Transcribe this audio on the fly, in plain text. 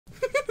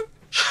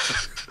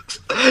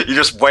You're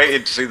just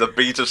waiting to see the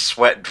bead of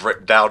sweat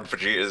drip down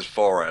Vegeta's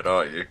forehead,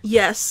 aren't you?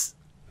 Yes.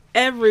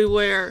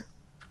 Everywhere.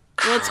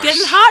 Well, it's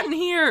getting hot in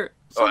here.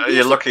 So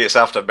you're lucky it's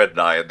after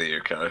midnight in the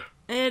UK.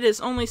 It is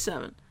only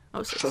 7.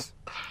 Oh, 6.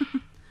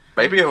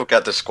 Maybe he'll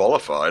get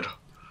disqualified.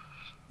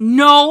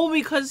 No,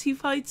 because he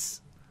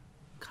fights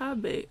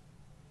Kabe.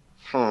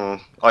 Oh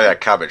yeah,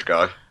 cabbage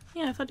guy.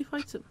 Yeah, I thought he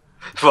fights him.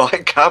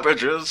 Like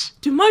cabbages.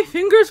 Do my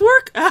fingers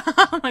work?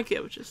 My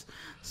cabbages.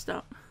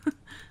 Stop.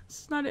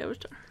 It's not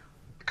Avatar.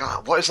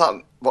 God, what is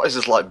that? What is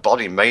this like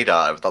body made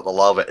out of that the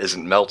lava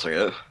isn't melting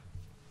it?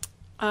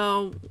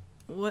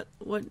 What?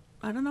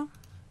 I don't know.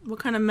 What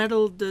kind of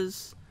metal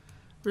does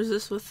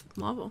resist with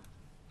lava?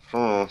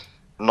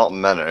 Not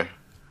many.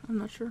 I'm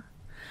not sure.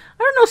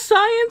 I don't know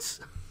science.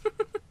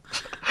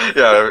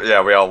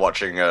 yeah, we are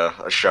watching a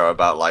show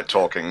about like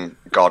talking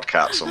god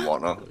cats and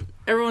whatnot.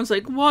 Everyone's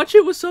like, watch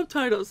it with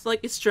subtitles. Like,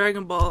 it's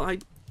Dragon Ball.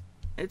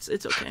 It's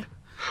okay.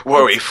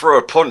 Whoa, he threw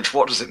a punch.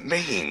 What does it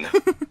mean?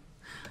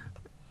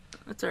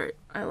 That's alright.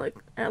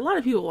 A lot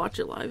of people watch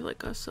it live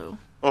like us, so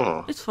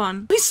Oh. it's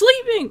fun. He's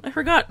sleeping! I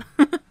forgot.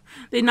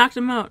 They knocked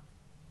him out.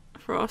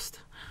 Frost.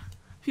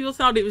 People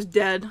thought he was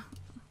dead.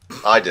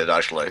 I did,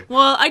 actually.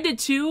 Well, I did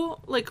too,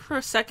 like, for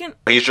a second.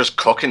 He's just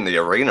cooking the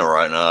arena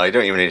right now. You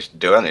don't even need to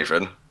do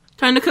anything.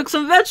 Trying to cook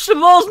some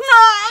vegetables.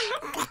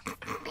 No!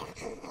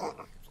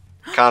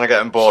 Kinda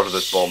getting bored with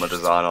this Bulma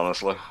design,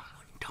 honestly.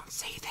 Don't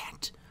say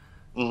that.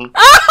 Mm-hmm.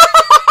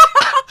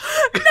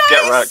 Nice!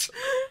 Get wrecked.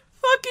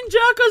 Fucking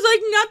Jocko's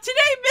like, not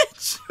today,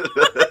 bitch!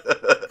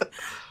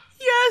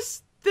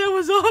 Yes, that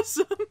was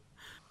awesome.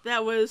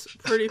 That was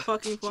pretty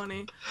fucking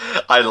funny.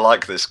 I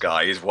like this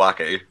guy. He's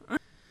wacky.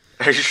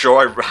 Are you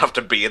sure I have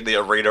to be in the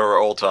arena at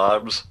all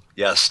times?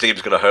 Yeah,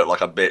 Steam's gonna hurt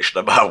like a bitch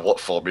no matter what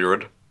form you're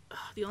in.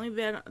 The only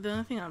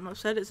thing I'm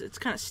upset is it's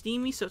kind of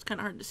steamy, so it's kind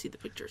of hard to see the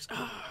pictures.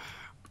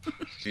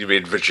 You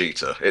mean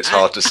Vegeta? It's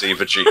hard to see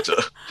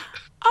Vegeta.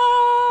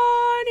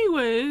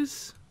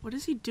 Anyways, what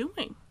is he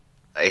doing?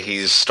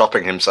 He's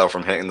stopping himself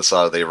from hitting the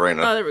side of the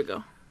arena. Oh, there we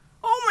go.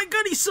 Oh my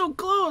god, he's so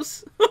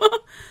close!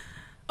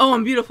 Oh,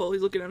 I'm beautiful.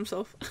 He's looking at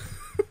himself.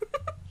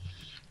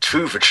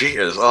 2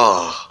 Vegetas.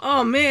 Oh.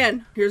 Oh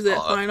man, here's that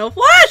final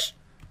flash.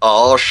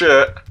 Oh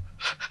shit.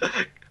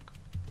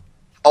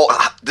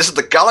 Oh, this is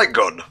the Gallic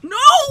gun. No,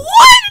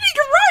 what?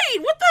 You're right.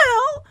 What the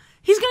hell?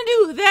 He's gonna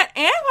do that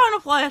and final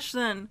flash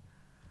then.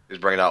 He's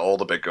bringing out all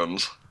the big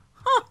guns.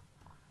 Huh.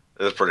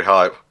 It's pretty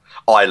hype.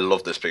 Oh, I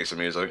love this piece of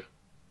music.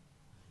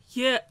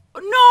 Yeah.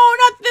 No,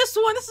 not this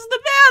one. This is the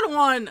bad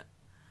one.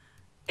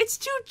 It's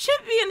too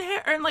chippy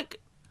and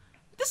like,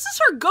 this is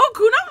for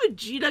Goku, not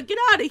Vegeta. Get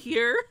out of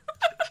here.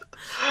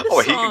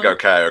 Oh, he can go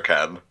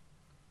Kaioken.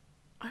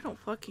 I don't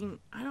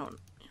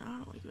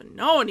even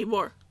know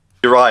anymore.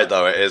 You're right,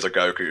 though. It is a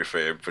Goku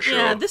theme, for sure.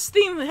 Yeah, this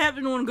theme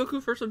happened when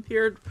Goku first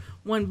appeared,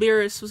 when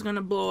Beerus was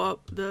gonna blow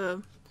up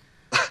the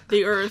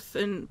Earth.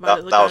 And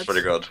that was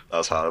pretty good. That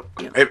was hard.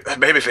 Yeah.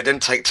 Maybe if it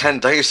didn't take 10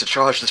 days to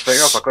charge this thing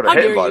up, I could have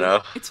hit him by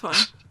now. It's fine.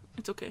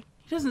 It's okay.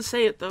 He doesn't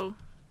say it, though.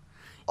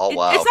 Oh,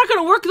 wow. It's not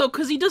gonna work, though,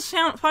 because he does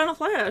Final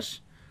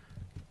Flash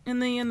in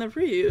the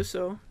preview,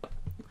 so...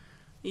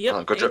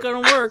 Yep, ain't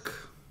gonna work.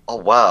 Oh,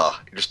 wow.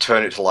 You just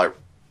turn it to, like,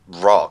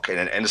 rock in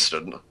an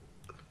instant.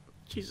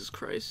 Jesus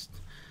Christ.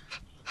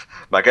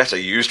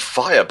 Magetta used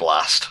Fire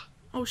Blast.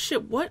 Oh,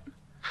 shit, what?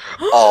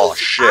 Oh,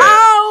 shit.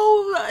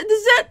 Ow!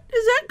 Is that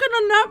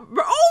gonna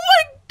not... Oh,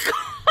 my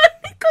God!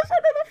 It goes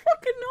out of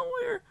fucking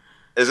nowhere.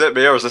 Is it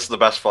me, or is this the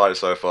best fight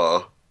so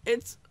far?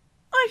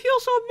 I feel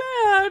so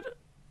bad.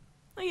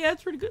 Oh, yeah,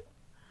 it's pretty good.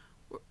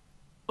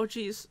 Oh,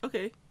 jeez.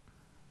 Okay.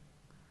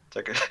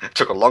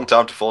 Took a long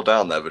time to fall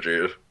down there,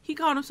 Vegeta. He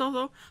caught himself,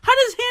 though. How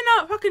does his hand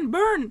not fucking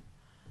burn?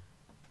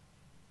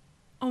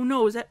 Oh,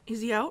 no.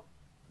 Is he out?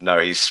 No,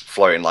 he's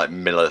floating like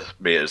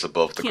millimeters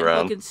above the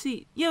ground. Can't fucking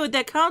see. Yeah, but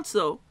that counts,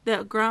 though.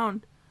 That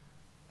ground.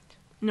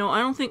 No, I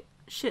don't think...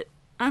 Shit.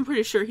 I'm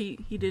pretty sure he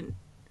didn't.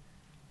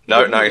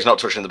 No, he's not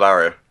touching the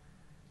barrier.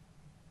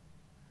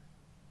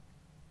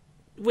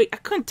 Wait, I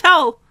couldn't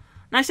tell.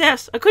 Nice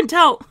ass. I couldn't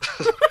tell.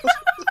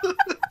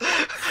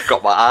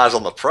 Got my eyes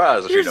on the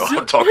prize, if you know what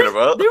I'm talking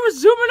about. They were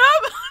zooming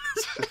up on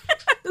his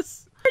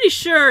ass. Pretty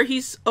sure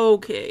he's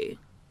okay.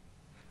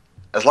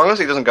 As long as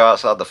he doesn't go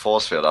outside the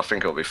force field, I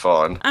think it'll be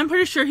fine. I'm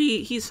pretty sure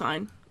he's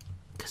fine.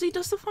 Because he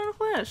does the Final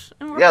Flash.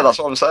 Yeah, that's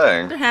what I'm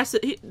saying.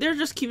 They're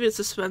just keeping it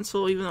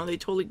suspenseful, even though they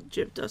totally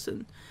gypped us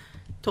and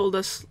told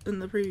us in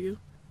the preview.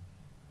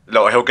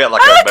 No, he'll get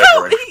like a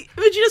measuring.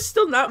 Vegeta's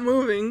still not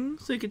moving,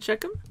 so you can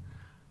check him.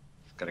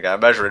 Gonna get a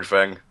measuring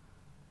thing.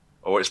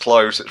 Oh, it's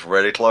close. It's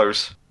really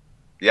close.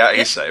 Yeah,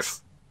 he's safe.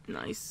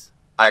 Nice.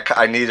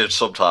 I needed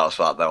subtitles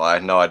for that, though. I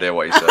had no idea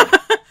what he said.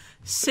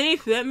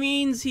 Safe, that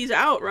means he's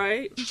out,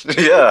 right?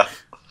 Yeah.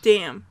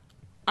 Damn.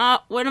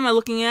 What am I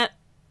looking at?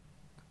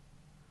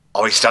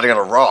 Oh, he's standing on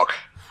a rock.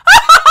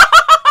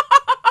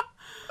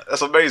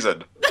 That's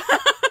amazing.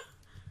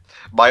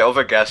 My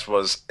other guess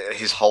was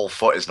his whole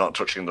foot is not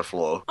touching the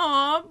floor.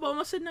 Aw,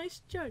 Bulma said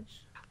nice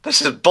judge.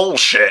 This is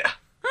bullshit.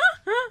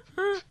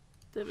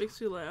 That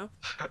makes me laugh.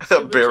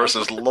 Beerus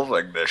is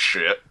loving this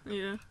shit.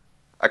 Yeah.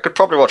 I could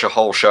probably watch a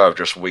whole show of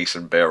just Whis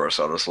and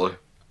Beerus, honestly.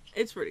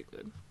 It's pretty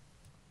good.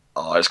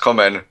 Oh, it's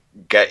coming.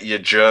 Get your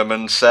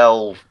German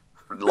cell,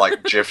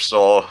 like, GIFs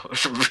or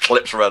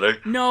clips ready.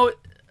 No,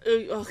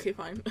 okay,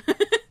 fine.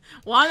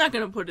 Well, I'm not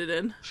gonna put it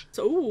in.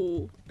 So,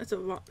 ooh, it's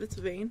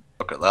a vein.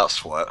 Look at that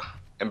sweat.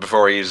 And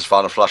before he uses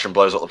Final Flash and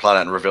blows up the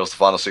planet and reveals the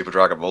final Super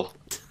Dragon Ball.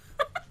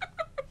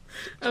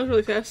 That was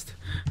really fast.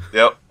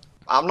 Yep.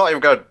 I'm not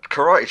even going to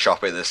karate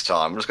chop it this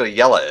time. I'm just going to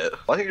yell at it.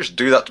 Why don't you just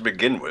do that to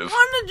begin with?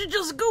 Why did you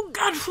just go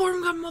God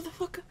form, God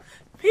motherfucker?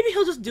 Maybe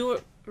he'll just do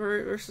it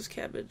versus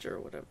Cabbage or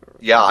whatever.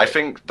 Yeah, I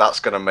think that's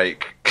going to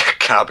make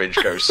Cabbage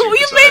go Super Oh,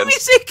 you Saiyan. made me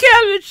say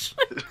Cabbage!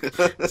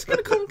 It's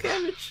gonna call him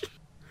Cabbage.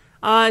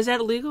 Is that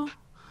illegal?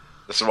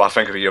 This is what I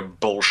think of your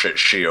bullshit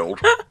shield.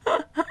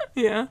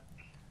 Yeah.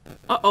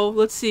 Uh-oh,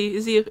 let's see.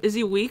 Is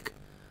he weak?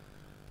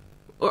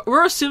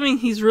 We're assuming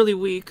he's really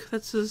weak.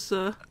 That's his,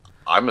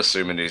 I'm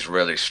assuming he's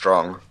really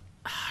strong.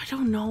 I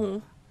don't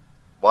know.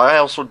 Why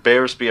else would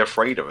Beerus be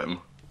afraid of him?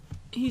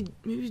 Maybe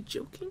he's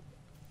joking?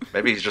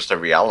 Maybe he's just a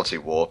reality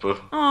warper.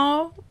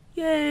 Oh,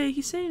 yay,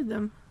 he saved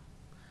them.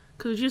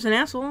 Because he was an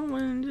asshole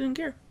and didn't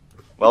care.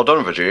 Well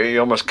done, Vegeta.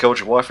 You almost killed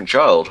your wife and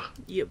child.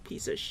 You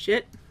piece of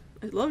shit.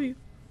 I love you.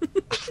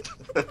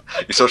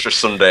 You're such a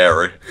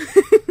tsundere.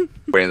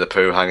 Winnie the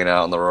Pooh hanging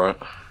out on the right.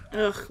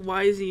 Ugh,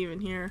 why is he even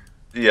here?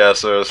 Yeah,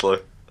 seriously.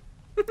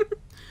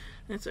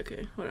 It's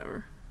okay,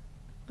 whatever.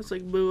 It's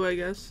like Boo, I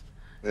guess.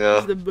 Yeah.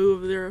 It's the Boo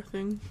of their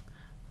thing.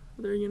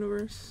 Their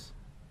universe.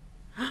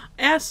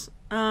 Ass!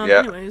 Yeah.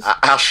 Anyways.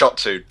 Ass shot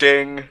 2.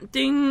 Ding!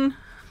 Ding!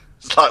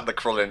 It's like the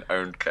Krillin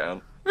owned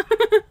count. Yay,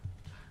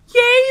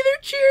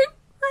 they're cheering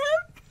for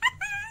him!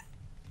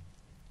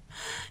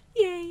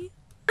 Yay. Here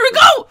we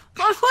go!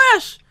 On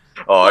Flash!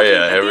 Oh Okay,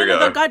 yeah, at here the we end of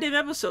go. the goddamn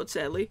episode,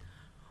 sadly.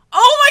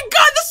 Oh my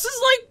god, this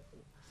is like...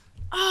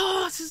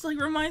 Oh, this is like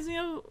reminds me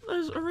of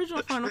the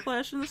original Final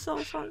Flash in the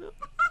Cell Saga.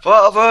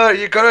 Father,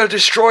 you're gonna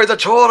destroy the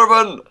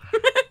tournament!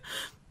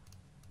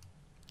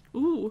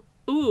 Ooh.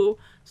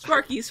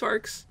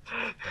 Sparks.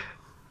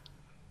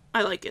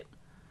 I like it.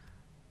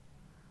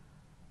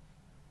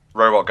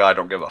 Robot guy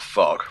don't give a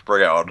fuck.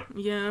 Bring it on.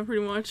 Yeah,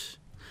 pretty much.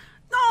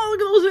 No, look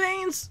at those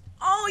veins!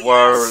 Oh,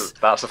 Whoa, yes!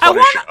 that's a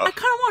funny shot. I kind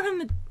of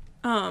want him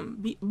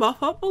to,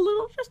 buff up a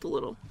little, just a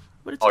little.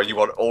 But it's Oh, you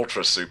want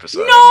Ultra Super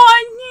Saiyan?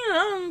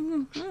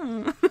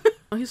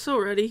 No, he's so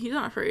ready. He's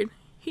not afraid.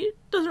 He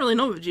doesn't really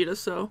know Vegeta,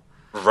 so...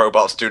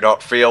 Robots do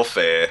not feel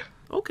fear.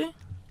 Okay.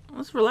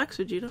 Let's relax,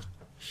 Vegeta.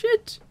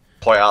 Shit.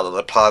 Point out that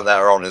the planet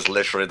they're on is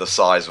literally the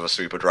size of a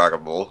Super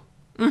Dragon Ball.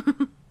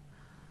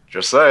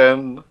 Just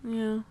saying.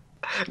 Yeah.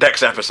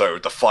 Next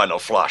episode, the final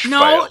Flash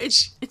No,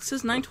 fails. it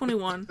says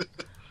 921.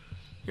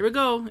 Here we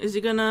go. Is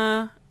he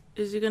gonna...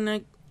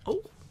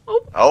 Oh.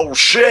 Oh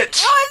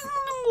shit!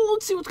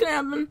 Let's see what's gonna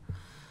happen.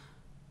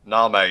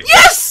 Nah, mate.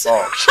 Yes!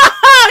 Fucked.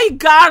 He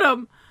got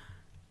him!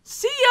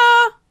 See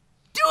ya!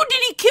 Dude,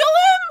 did he kill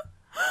him?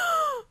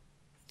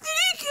 Did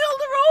he kill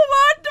the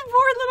robot? The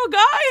poor little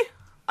guy?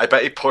 I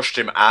bet he pushed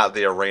him out of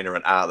the arena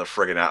and out of the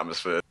friggin'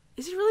 atmosphere.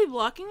 Is he really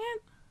blocking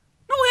it?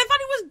 No, I thought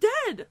he was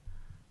dead.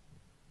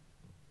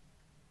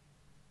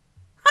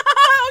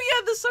 Oh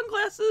yeah, the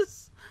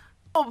sunglasses.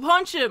 Oh,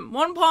 punch him.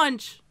 One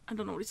punch. I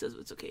don't know what he says,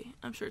 but it's okay.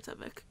 I'm sure it's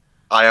epic.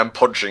 I am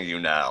punching you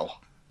now.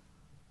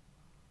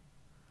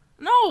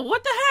 No,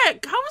 what the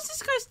heck? How is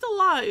this guy still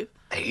alive?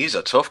 He's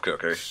a tough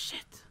cookie. Shit.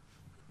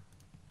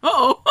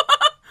 Uh-oh.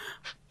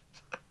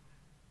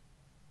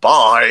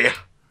 Bye!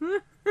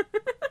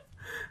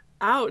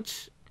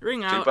 Ouch.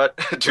 Ring out.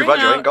 Too Ring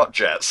bad you out. ain't got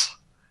jets.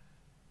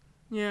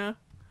 Yeah.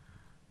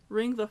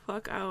 Ring the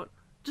fuck out.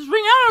 Just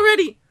ring out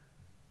already!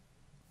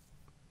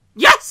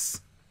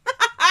 Yes!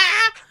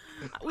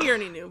 We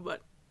already knew,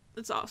 but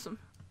it's awesome.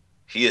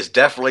 He is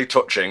definitely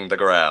touching the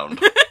ground.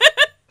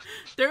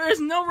 There is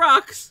no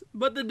rocks,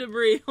 but the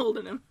debris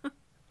holding him.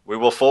 We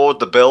will forward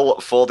the bill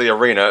for the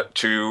arena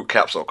to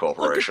Capsule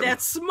Corporation. Look at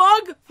that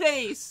smug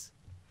face!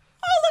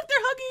 Oh, look, they're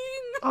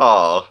hugging!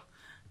 Aw.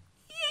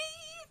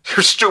 Yay!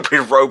 You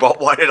stupid robot,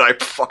 why did I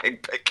fucking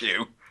pick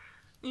you?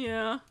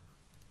 Yeah.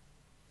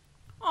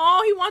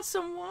 Oh, he wants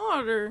some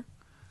water.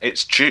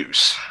 It's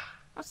juice.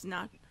 That's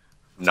not...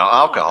 Not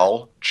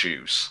alcohol,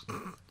 juice.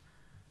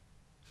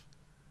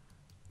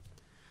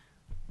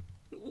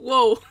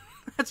 Whoa.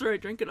 That's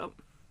right, drink it up.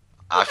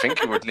 I think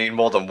he would need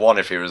more than one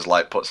if he was,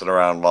 like, putzing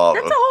around lava.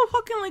 That's a whole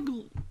fucking, like,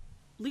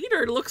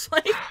 leader, it looks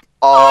like.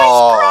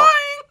 Oh, he's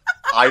crying!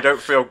 I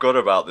don't feel good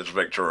about this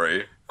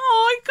victory.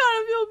 Oh, I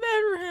kind of feel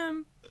bad for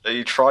him.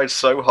 He tried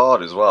so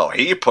hard as well.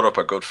 He put up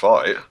a good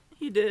fight.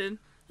 He did.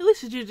 At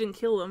least Vegeta didn't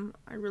kill him.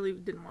 I really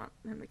didn't want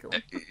him to kill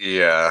him.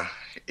 Yeah,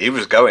 he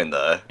was going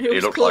there. It He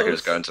was looked like he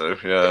was close. going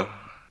to, yeah.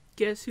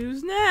 Guess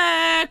who's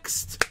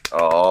next?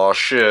 Oh,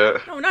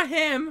 shit. No, not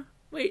him.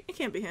 Wait, it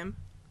can't be him.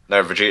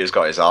 No, Vegeta's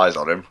got his eyes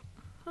on him.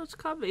 Oh, it's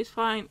Kabe's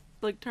fine.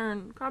 Like,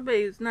 turn.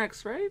 Kabe's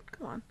next, right?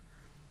 Come on.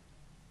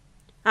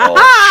 Oh,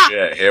 Aha!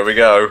 shit, here we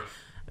go.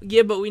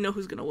 Yeah, but we know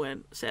who's gonna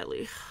win,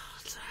 sadly.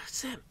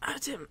 It's him.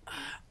 It's him.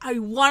 I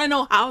want to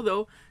know how,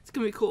 though. It's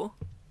gonna be cool.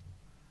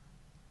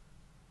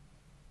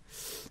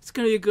 It's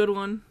gonna be a good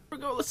one. we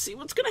go. Let's see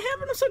what's gonna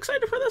happen. I'm so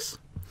excited for this.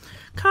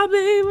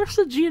 Kabe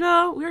versus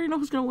Vegeta. We already know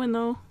who's gonna win,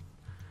 though.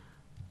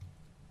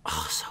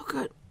 Oh, so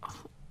good.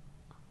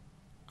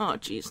 Oh,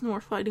 jeez. No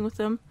more fighting with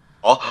them.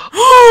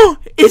 Oh.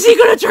 Is he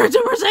gonna turn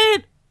Super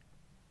Saiyan?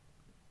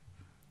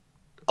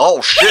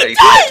 Oh, shit. He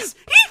does!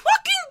 He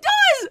fucking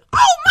does!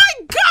 Oh,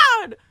 my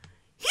God!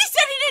 He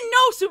said he didn't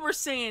know Super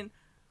Saiyan.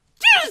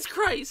 Jesus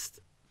Christ.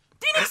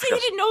 Didn't he say he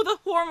didn't know the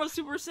form of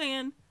Super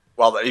Saiyan?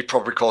 Well, he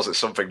probably calls it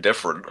something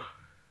different.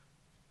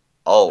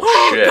 Oh,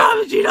 shit.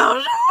 God,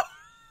 Vegeta.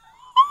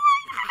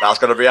 That's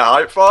gonna be a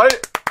hype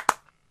fight?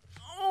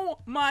 Oh,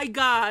 my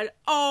God.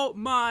 Oh,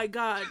 my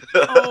God.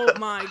 Oh,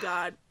 my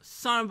God.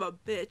 Son of a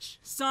bitch.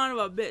 Son of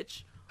a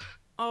bitch.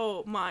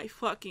 Oh, my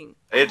fucking...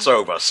 It's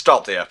over.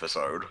 Stop the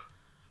episode.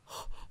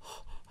 Oh,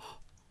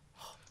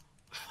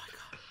 my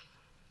God.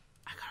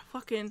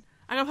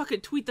 I gotta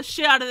fucking tweet the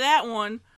shit out of that one.